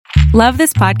Love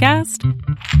this podcast?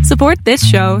 Support this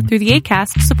show through the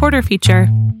Acast supporter feature.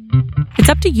 It's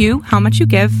up to you how much you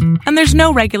give, and there's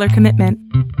no regular commitment.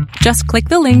 Just click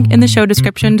the link in the show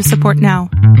description to support now.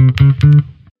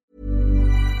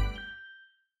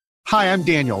 Hi, I'm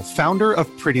Daniel, founder of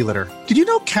Pretty Litter. Did you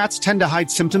know cats tend to hide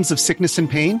symptoms of sickness and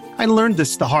pain? I learned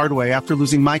this the hard way after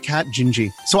losing my cat, Gingy.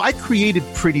 So I created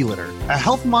Pretty Litter, a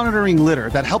health monitoring litter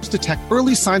that helps detect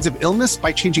early signs of illness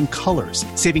by changing colors,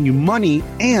 saving you money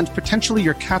and potentially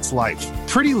your cat's life.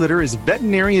 Pretty Litter is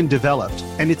veterinarian developed,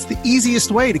 and it's the easiest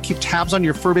way to keep tabs on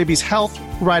your fur baby's health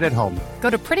right at home. Go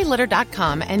to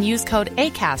prettylitter.com and use code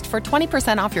ACAST for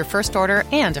 20% off your first order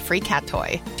and a free cat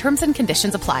toy. Terms and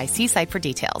conditions apply. See site for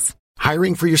details.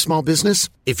 Hiring for your small business?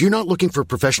 If you're not looking for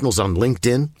professionals on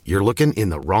LinkedIn, you're looking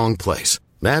in the wrong place.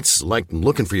 That's like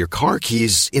looking for your car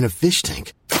keys in a fish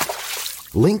tank.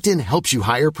 LinkedIn helps you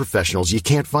hire professionals you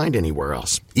can't find anywhere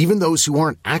else, even those who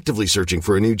aren't actively searching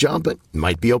for a new job but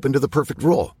might be open to the perfect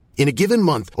role. In a given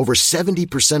month, over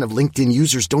 70% of LinkedIn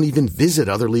users don't even visit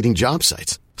other leading job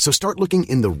sites. So start looking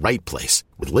in the right place.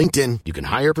 With LinkedIn, you can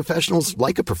hire professionals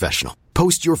like a professional.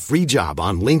 Post your free job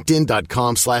on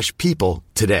linkedin.com/people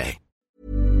today.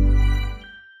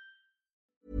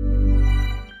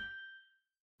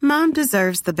 Mom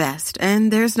deserves the best,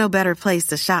 and there's no better place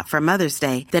to shop for Mother's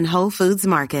Day than Whole Foods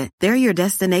Market. They're your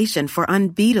destination for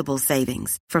unbeatable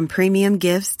savings, from premium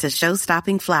gifts to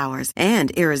show-stopping flowers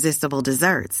and irresistible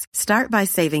desserts. Start by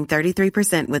saving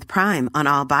 33% with Prime on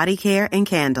all body care and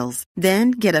candles.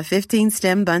 Then get a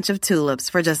 15-stem bunch of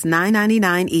tulips for just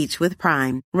 $9.99 each with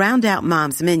Prime. Round out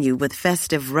Mom's menu with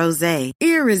festive rosé,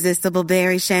 irresistible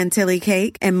berry chantilly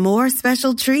cake, and more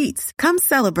special treats. Come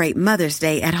celebrate Mother's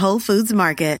Day at Whole Foods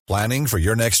Market. Planning for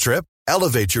your next trip?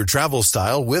 Elevate your travel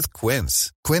style with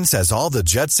Quince. Quince has all the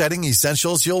jet-setting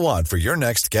essentials you'll want for your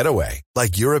next getaway,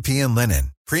 like European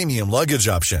linen, premium luggage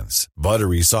options,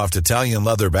 buttery soft Italian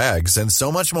leather bags, and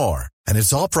so much more. And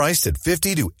it's all priced at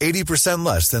 50 to 80%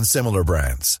 less than similar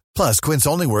brands. Plus, Quince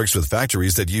only works with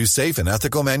factories that use safe and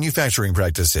ethical manufacturing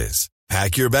practices.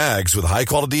 Pack your bags with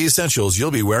high-quality essentials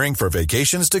you'll be wearing for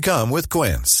vacations to come with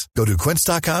Quince. Go to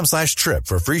quince.com/trip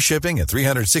for free shipping and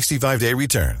 365-day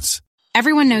returns.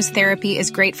 Everyone knows therapy is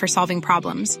great for solving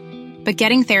problems, but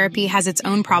getting therapy has its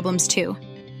own problems too,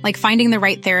 like finding the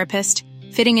right therapist,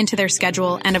 fitting into their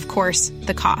schedule, and of course,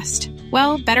 the cost.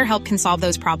 Well, BetterHelp can solve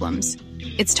those problems.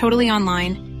 It's totally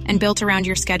online and built around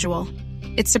your schedule.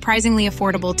 It's surprisingly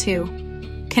affordable too.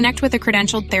 Connect with a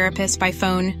credentialed therapist by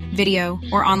phone, video,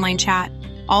 or online chat,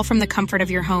 all from the comfort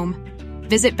of your home.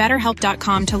 Visit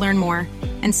BetterHelp.com to learn more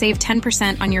and save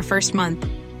 10% on your first month.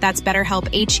 That's BetterHelp,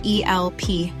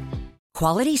 H-E-L-P.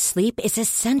 Quality sleep is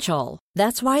essential.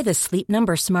 That's why the Sleep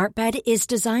Number Smart Bed is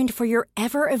designed for your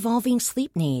ever-evolving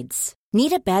sleep needs.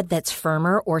 Need a bed that's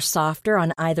firmer or softer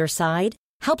on either side?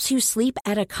 Helps you sleep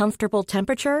at a comfortable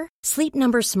temperature? Sleep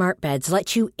Number Smart Beds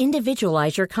let you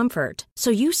individualize your comfort,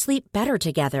 so you sleep better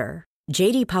together.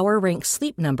 J.D. Power ranks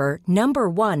Sleep Number number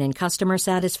 1 in customer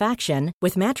satisfaction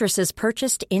with mattresses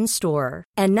purchased in-store.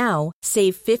 And now,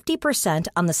 save 50%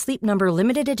 on the Sleep Number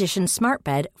Limited Edition Smart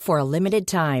Bed for a limited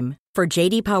time. For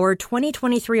J.D. Power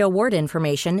 2023 award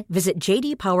information, visit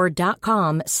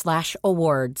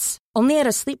jdpower.com/awards. Only at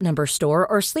a Sleep Number store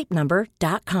or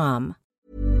sleepnumber.com.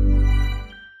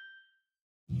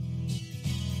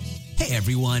 Hey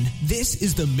everyone, this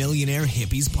is the Millionaire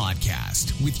Hippies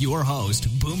Podcast with your host,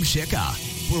 Boom Shikha,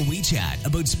 where we chat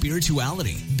about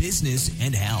spirituality, business,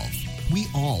 and health. We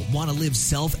all want to live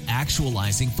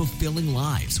self-actualizing, fulfilling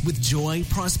lives with joy,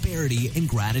 prosperity, and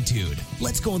gratitude.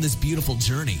 Let's go on this beautiful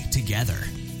journey together.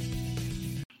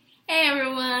 Hey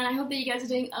everyone, I hope that you guys are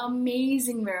doing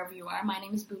amazing wherever you are. My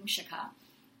name is Boom Shikha.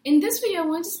 In this video, I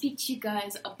want to speak to you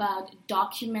guys about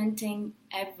documenting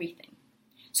everything.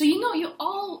 So you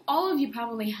all of you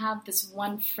probably have this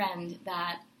one friend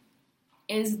that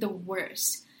is the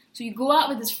worst. So you go out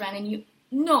with this friend and you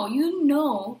know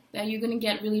that you're going to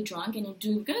get really drunk and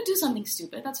you're going to do something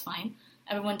stupid. That's fine.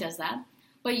 Everyone does that.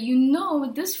 But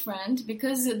with this friend,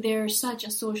 because they're such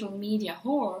a social media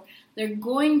whore, they're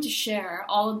going to share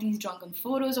all of these drunken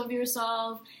photos of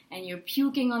yourself and you're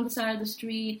puking on the side of the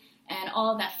street and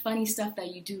all that funny stuff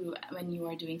that you do when you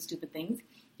are doing stupid things.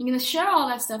 You're going to share all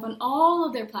that stuff on all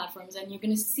of their platforms and you're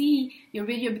going to see your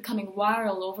video becoming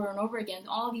viral over and over again.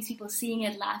 All these people seeing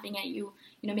it, laughing at you,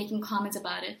 making comments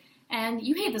about it. And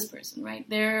you hate this person, right?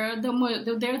 They're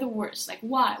the worst. Like,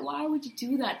 why? Why would you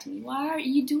do that to me? Why are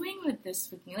you doing this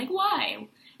with me? Like, why?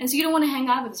 And so you don't want to hang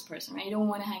out with this person, right? You don't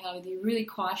want to hang out with you. You're really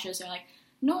cautious. You're like,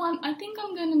 no, I think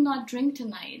I'm going to not drink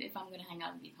tonight if I'm going to hang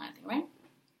out with you kind of thing, right?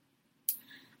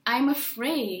 I'm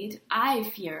afraid, I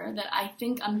fear that I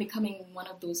think I'm becoming one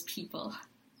of those people.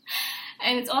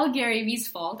 And it's all Gary Vee's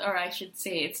fault, or I should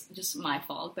say it's just my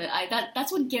fault, but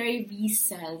that's what Gary Vee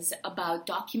says about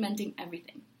documenting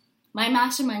everything. My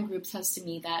mastermind group says to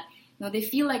me that, you know, they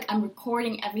feel like I'm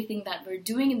recording everything that we're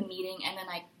doing in the meeting, and then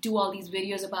I do all these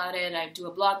videos about it, I do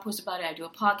a blog post about it, I do a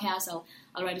podcast, I'll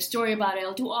write a story about it,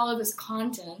 I'll do all of this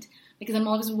content because I'm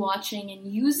always watching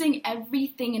and using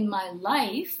everything in my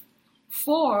life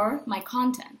for my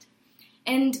content.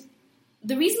 And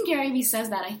the reason Gary Vee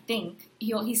says that, I think,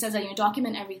 he says that, you know,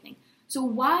 document everything. So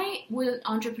why would an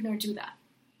entrepreneur do that?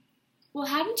 Well,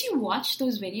 haven't you watched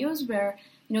those videos where,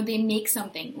 you know, they make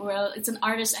something, where it's an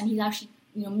artist and he's actually,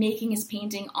 you know, making his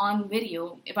painting on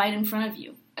video right in front of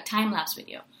you, a time-lapse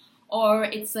video. Or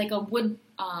it's like a wood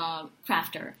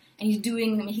crafter and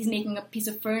he's making a piece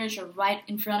of furniture right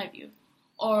in front of you.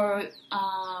 Or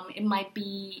it might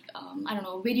be, I don't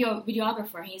know, a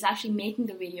videographer. He's actually making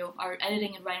the video or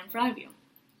editing it right in front of you.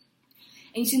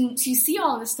 And you see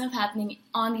all this stuff happening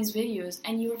on these videos,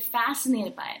 and you're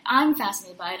fascinated by it. I'm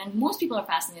fascinated by it, and most people are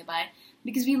fascinated by it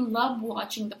because we love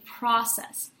watching the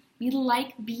process. We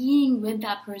like being with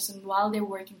that person while they're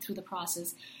working through the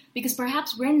process. Because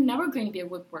perhaps we're never going to be a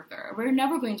woodworker, we're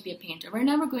never going to be a painter, we're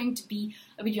never going to be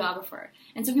a videographer.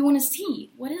 And so we want to see,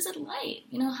 what is it like?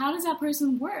 You know, how does that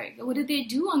person work? What did they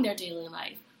do on their daily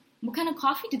life? What kind of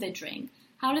coffee do they drink?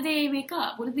 How do they wake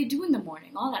up? What do they do in the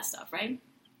morning? All that stuff, right?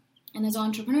 And as an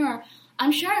entrepreneur,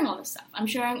 I'm sharing all this stuff. I'm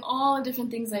sharing all the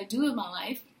different things I do in my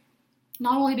life.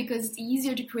 Not only because it's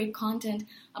easier to create content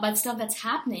about stuff that's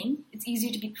happening, it's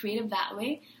easier to be creative that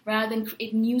way rather than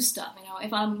create new stuff. You know,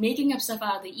 if I'm making up stuff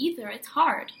out of the ether, it's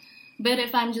hard. But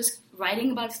if I'm just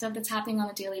writing about stuff that's happening on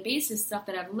a daily basis, stuff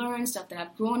that I've learned, stuff that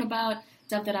I've grown about,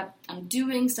 stuff that I'm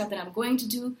doing, stuff that I'm going to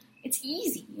do, it's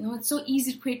easy. You know, it's so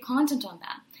easy to create content on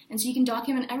that. And so you can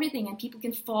document everything and people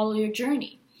can follow your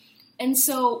journey. And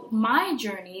so my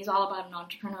journey is all about an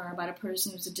entrepreneur, about a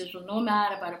person who's a digital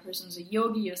nomad, about a person who's a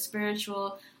yogi, a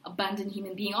spiritual, abundant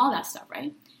human being, all that stuff,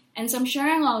 right? And so I'm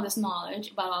sharing all this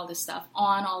knowledge about all this stuff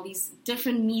on all these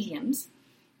different mediums.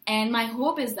 And my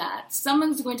hope is that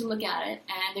someone's going to look at it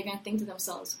and they're going to think to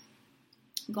themselves,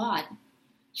 God,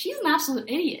 she's an absolute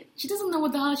idiot. She doesn't know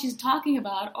what the hell she's talking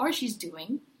about or she's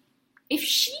doing. If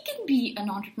she can be an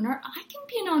entrepreneur, I can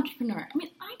be an entrepreneur. I mean,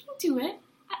 I can do it.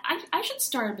 I should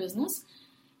start a business,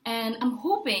 and I'm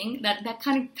hoping that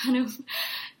kind of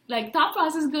like thought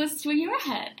process goes through your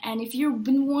head. And if you've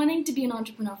been wanting to be an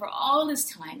entrepreneur for all this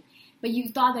time, but you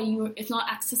thought that it's not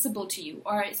accessible to you,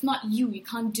 or it's not you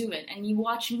can't do it, and you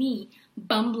watch me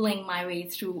stumbling my way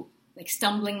through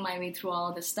all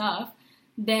of this stuff,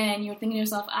 then you're thinking to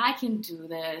yourself, I can do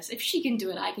this. If she can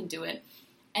do it, I can do it.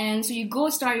 And so you go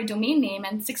start your domain name,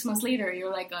 and 6 months later,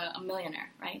 you're like a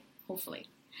millionaire, right? Hopefully.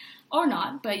 Or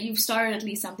not, but you've started at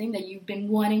least something that you've been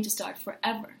wanting to start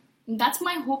forever. And that's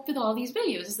my hope with all these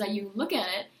videos, is that you look at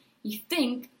it, you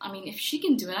think, I mean, if she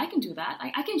can do it, I can do that.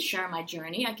 I can share my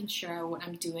journey. I can share what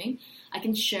I'm doing. I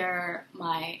can share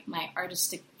my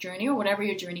artistic journey, or whatever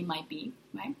your journey might be,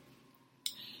 right?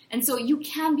 And so you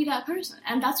can be that person.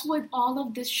 And that's what all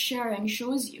of this sharing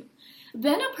shows you.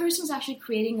 Then a person's actually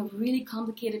creating a really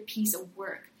complicated piece of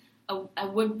work, a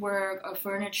woodwork, or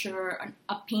furniture,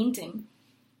 a painting.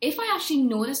 If I actually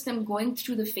notice them going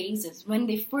through the phases, when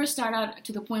they first start out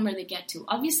to the point where they get to,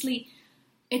 obviously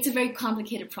it's a very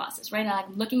complicated process, right? And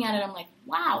I'm looking at it, I'm like,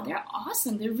 wow, they're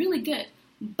awesome, they're really good.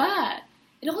 But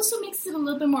it also makes it a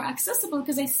little bit more accessible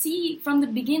because I see from the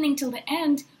beginning till the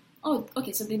end, oh,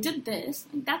 okay, so they did this,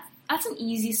 and that's an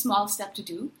easy small step to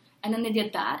do, and then they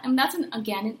did that, and that's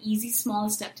again an easy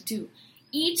small step to do.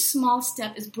 Each small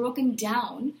step is broken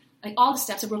down, like all the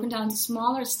steps are broken down into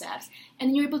smaller steps,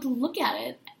 and you're able to look at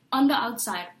it on the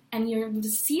outside, and you're able to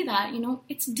see that, you know,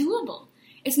 it's doable.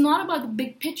 It's not about the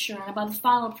big picture and about the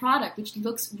final product, which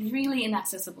looks really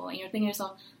inaccessible, and you're thinking to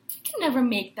yourself, I can never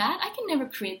make that, I can never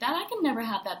create that, I can never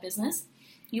have that business.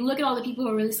 You look at all the people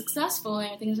who are really successful, and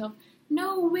you're thinking to yourself,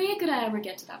 no way could I ever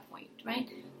get to that point, right?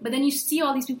 But then you see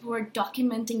all these people who are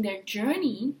documenting their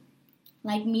journey,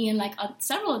 like me and like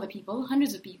several other people,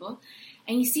 hundreds of people,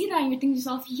 and you see that and you're thinking to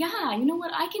yourself, yeah, you know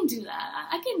what, I can do that.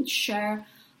 I can share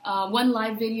one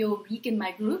live video a week in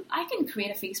my group. I can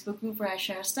create a Facebook group where I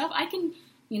share stuff. I can,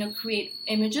 you know, create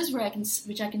images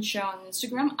which I can share on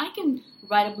Instagram. I can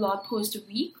write a blog post a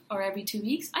week or every 2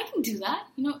 weeks. I can do that,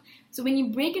 you know. So when you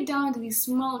break it down into these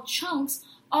small chunks,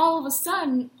 all of a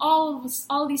sudden, all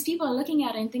these people are looking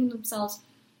at it and thinking to themselves,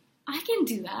 I can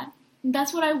do that. And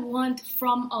that's what I want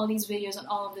from all these videos and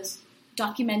all of this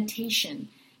documentation,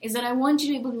 is that I want you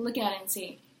to be able to look at it and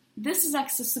say, this is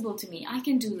accessible to me. I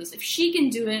can do this. If she can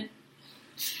do it,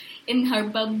 in her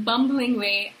bumbling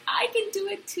way, I can do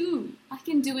it too. I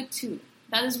can do it too.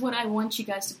 That is what I want you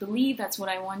guys to believe. That's what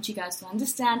I want you guys to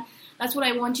understand. That's what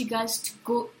I want you guys to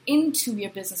go into your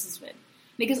businesses with.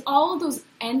 Because all those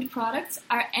end products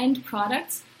are end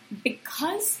products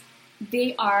because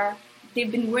they've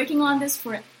been working on this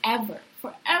forever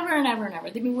and ever.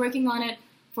 They've been working on it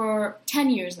for 10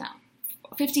 years now,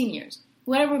 15 years,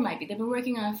 whatever it might be. They've been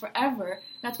working on it forever.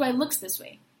 That's why it looks this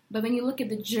way. But when you look at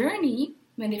the journey,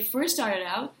 when they first started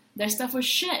out, their stuff was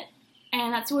shit.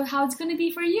 And that's how it's going to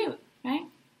be for you, right?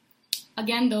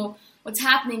 Again, though, what's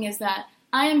happening is that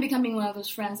I am becoming one of those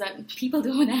friends that people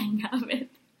don't hang out with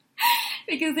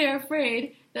because they're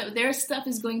afraid that their stuff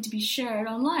is going to be shared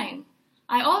online.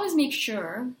 I always make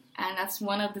sure, and that's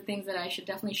one of the things that I should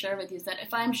definitely share with you, is that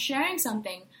if I'm sharing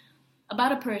something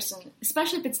about a person,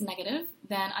 especially if it's negative,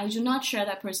 then I do not share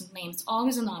that person's name. It's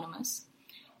always anonymous.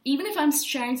 Even if I'm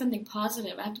sharing something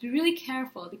positive, I have to be really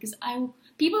careful because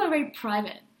people are very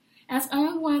private. And that's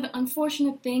one of the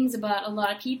unfortunate things about a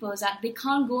lot of people is that they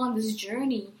can't go on this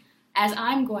journey as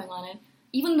I'm going on it.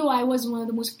 Even though I was one of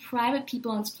the most private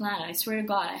people on this planet, I swear to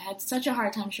God, I had such a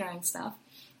hard time sharing stuff.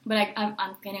 But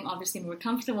I'm getting obviously more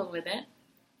comfortable with it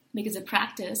because of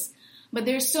practice. But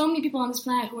there's so many people on this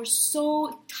planet who are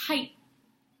so tight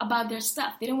about their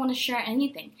stuff. They don't want to share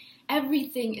anything.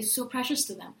 Everything is so precious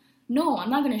to them. No, I'm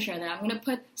not going to share that. I'm going to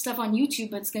put stuff on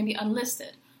YouTube, but it's going to be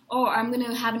unlisted. Or I'm going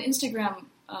to have an Instagram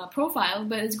profile,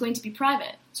 but it's going to be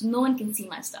private, so no one can see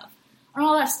my stuff. And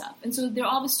all that stuff. And so they're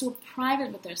always so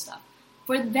private with their stuff.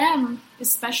 For them,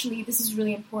 especially, this is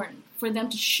really important. For them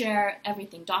to share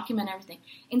everything, document everything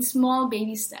in small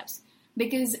baby steps.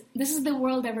 Because this is the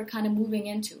world that we're kind of moving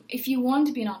into. If you want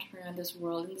to be an entrepreneur in this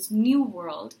world, in this new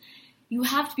world, you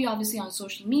have to be obviously on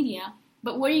social media.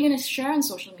 But what are you going to share on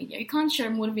social media? You can't share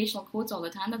motivational quotes all the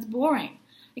time. That's boring.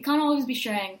 You can't always be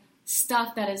sharing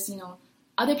stuff that is,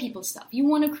 other people's stuff. You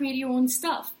want to create your own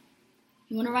stuff.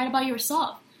 You want to write about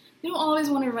yourself. You don't always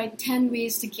want to write 10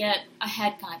 ways to get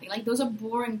ahead kind of thing. Like, those are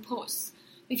boring posts.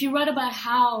 If you write about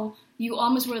how you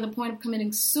almost were at the point of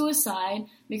committing suicide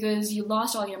because you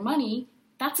lost all your money,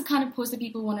 that's the kind of post that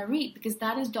people want to read because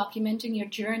that is documenting your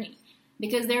journey.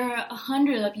 Because there are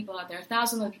 100 other people out there,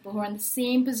 1,000 other people who are in the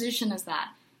same position as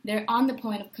that. They're on the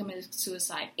point of committing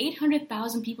suicide.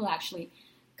 800,000 people actually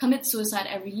commit suicide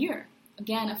every year.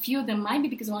 Again, a few of them might be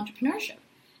because of entrepreneurship.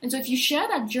 And so if you share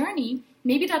that journey,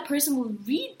 maybe that person will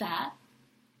read that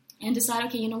and decide,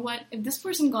 okay, you know what? If this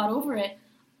person got over it,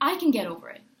 I can get over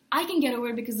it. I can get over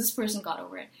it because this person got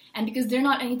over it. And because they're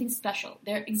not anything special.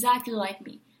 They're exactly like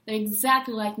me. They're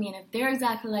exactly like me. And if they're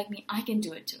exactly like me, I can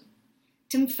do it too.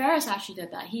 Tim Ferriss actually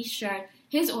did that. He shared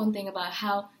his own thing about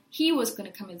how he was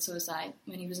going to commit suicide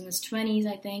when he was in his 20s,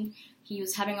 I think. He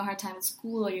was having a hard time at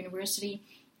school or university.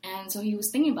 And so he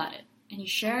was thinking about it. And he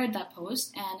shared that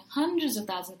post, and hundreds of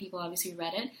thousands of people obviously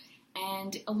read it.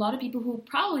 And a lot of people who were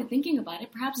probably thinking about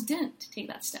it perhaps didn't take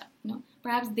that step.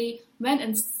 Perhaps they went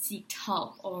and sought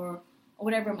help or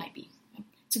whatever it might be.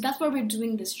 So that's why we're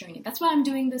doing this journey. That's why I'm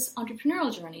doing this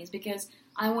entrepreneurial journey, is because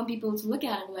I want people to look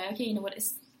at it and be like, okay, you know what,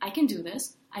 I can do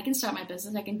this. I can start my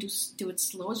business. I can do it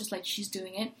slow, just like she's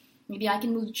doing it. Maybe I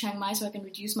can move to Chiang Mai so I can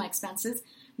reduce my expenses.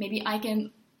 Maybe I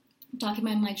can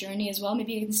document my journey as well.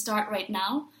 Maybe I can start right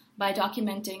now by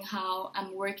documenting how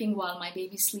I'm working while my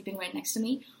baby's sleeping right next to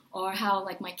me, or how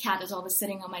like my cat is always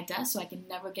sitting on my desk so I can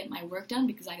never get my work done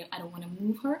because I don't want to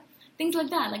move her. Things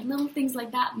like that, like little things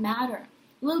like that matter.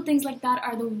 Little things like that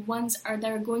are the ones that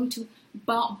are going to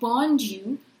bond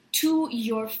you to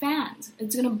your fans.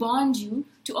 It's going to bond you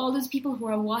to all those people who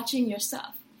are watching your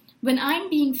stuff. When I'm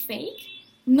being fake,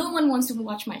 no one wants to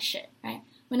watch my shit, right?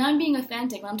 When I'm being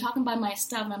authentic, when I'm talking about my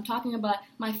stuff, when I'm talking about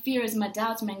my fears, my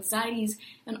doubts, my anxieties,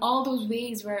 and all those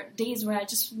days where I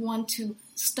just want to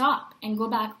stop and go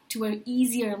back to an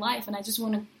easier life, and I just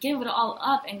want to give it all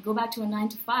up and go back to a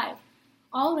 9-to-5,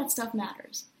 all that stuff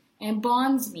matters. And it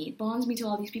bonds me to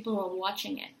all these people who are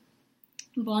watching it.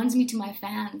 It bonds me to my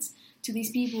fans, to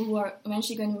these people who are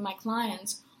eventually going to be my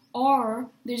clients, or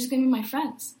they're just going to be my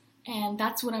friends. And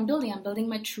that's what I'm building. I'm building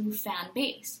my true fan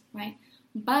base, right?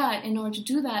 But in order to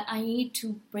do that, I need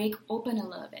to break open a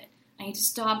little bit. I need to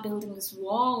stop building this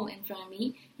wall in front of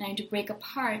me, and I need to break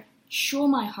apart, show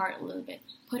my heart a little bit,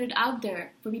 put it out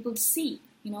there for people to see.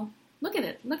 Look at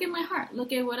it. Look at my heart.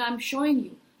 Look at what I'm showing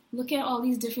you. Look at all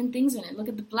these different things in it. Look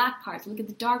at the black parts. Look at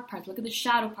the dark parts. Look at the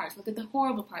shadow parts. Look at the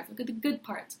horrible parts. Look at the good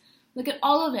parts. Look at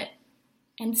all of it.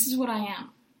 And this is what I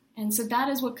am. And so that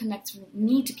is what connects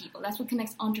me to people. That's what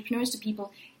connects entrepreneurs to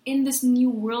people in this new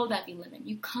world that we live in.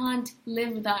 You can't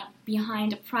live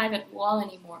behind a private wall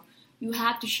anymore. You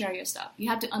have to share your stuff. You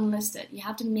have to unlist it. You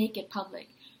have to make it public.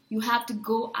 You have to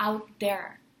go out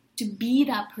there to be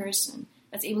that person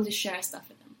that's able to share stuff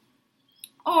with them.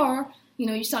 Or,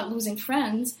 you start losing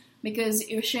friends because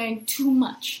you're sharing too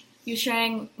much. You're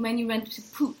sharing when you went to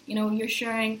poop. You're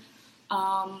sharing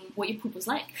what your poop was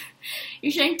like.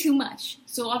 You're sharing too much.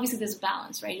 So obviously there's a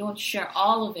balance, right? You don't share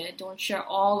all of it. Don't share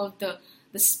all of the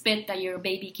spit that your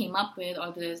baby came up with,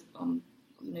 or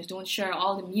don't share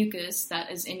all the mucus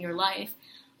that is in your life.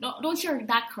 Don't share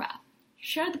that crap.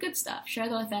 Share the good stuff. Share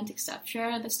the authentic stuff.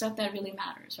 Share the stuff that really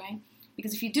matters, right?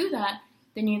 Because if you do that,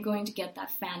 then you're going to get that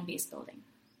fan base building.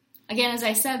 Again, as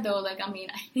I said though, I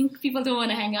think people don't want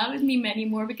to hang out with me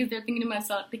anymore because they're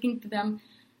thinking to them,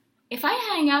 if I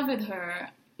hang out with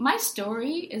her, my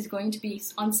story is going to be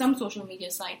on some social media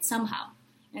site somehow.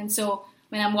 And so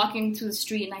when I'm walking through the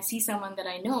street and I see someone that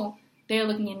I know, they're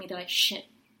looking at me, they're like, shit,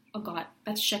 oh God,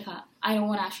 that's Shikha. I don't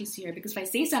want to actually see her because if I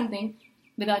say something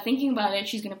without thinking about it,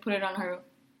 she's going to put it on her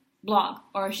blog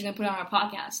or she's going to put it on her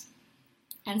podcast.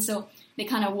 And so they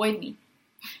kind of avoid me.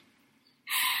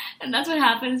 And that's what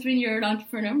happens when you're an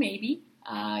entrepreneur, maybe.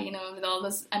 With all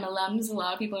this MLMs, a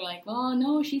lot of people are like, oh,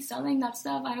 no, she's selling that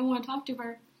stuff. I don't want to talk to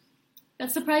her.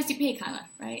 That's the price you pay, kind of,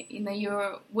 right?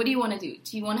 What do you want to do?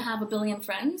 Do you want to have 1 billion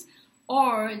friends?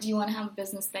 Or do you want to have a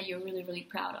business that you're really, really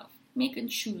proud of? Make and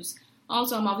choose.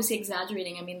 Also, I'm obviously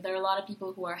exaggerating. There are a lot of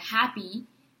people who are happy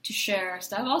to share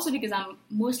stuff. Also because I'm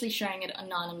mostly sharing it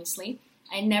anonymously.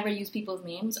 I never use people's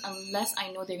names unless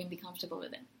I know they're going to be comfortable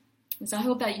with it. And so I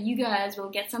hope that you guys will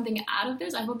get something out of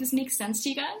this. I hope this makes sense to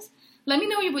you guys. Let me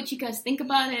know what you guys think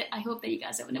about it. I hope that you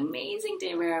guys have an amazing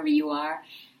day wherever you are.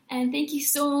 And thank you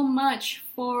so much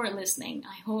for listening.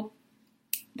 I hope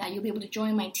that you'll be able to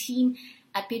join my team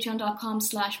at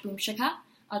patreon.com/boomshikha.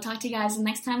 I'll talk to you guys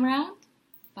next time around.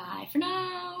 Bye for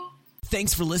now.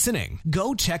 Thanks for listening.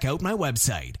 Go check out my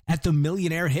website at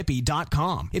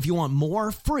themillionairehippie.com if you want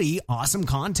more free, awesome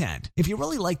content. If you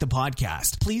really like the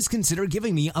podcast, please consider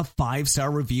giving me a 5-star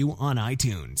review on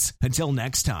iTunes. Until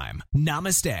next time,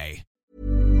 namaste.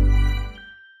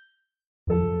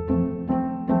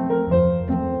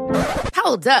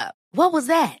 Hold up. What was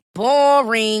that?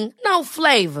 Boring. No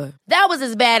flavor. That was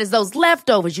as bad as those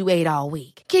leftovers you ate all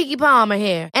week. Keke Palmer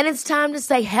here. And it's time to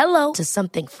say hello to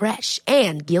something fresh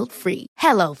and guilt-free.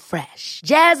 Hello Fresh.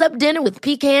 Jazz up dinner with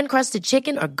pecan-crusted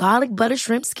chicken or garlic butter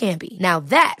shrimp scampi. Now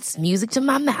that's music to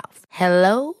my mouth.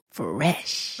 Hello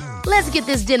Fresh. Let's get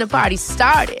this dinner party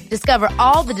started. Discover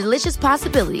all the delicious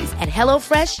possibilities at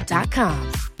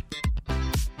HelloFresh.com.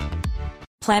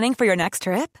 Planning for your next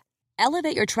trip?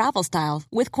 Elevate your travel style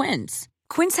with Quince.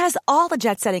 Quince has all the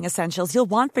jet-setting essentials you'll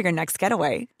want for your next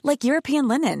getaway, like European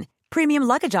linen, premium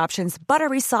luggage options,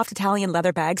 buttery soft Italian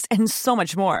leather bags, and so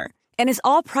much more. And is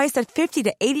all priced at 50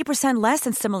 to 80% less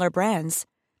than similar brands.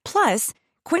 Plus,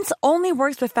 Quince only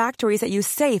works with factories that use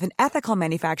safe and ethical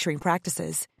manufacturing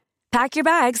practices. Pack your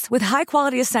bags with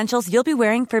high-quality essentials you'll be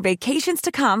wearing for vacations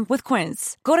to come with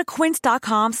Quince. Go to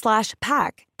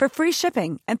quince.com/pack for free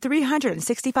shipping and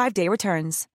 365-day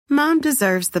returns. Mom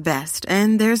deserves the best,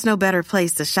 and there's no better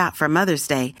place to shop for Mother's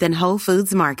Day than Whole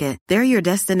Foods Market. They're your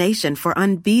destination for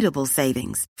unbeatable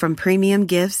savings, from premium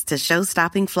gifts to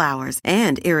show-stopping flowers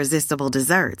and irresistible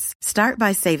desserts. Start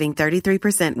by saving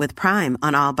 33% with Prime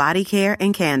on all body care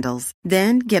and candles.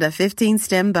 Then get a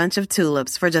 15-stem bunch of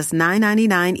tulips for just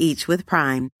 $9.99 each with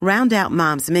Prime. Round out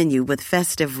Mom's menu with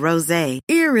festive rosé,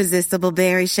 irresistible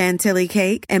berry chantilly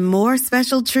cake, and more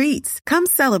special treats. Come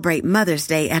celebrate Mother's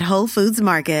Day at Whole Foods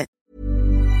Market.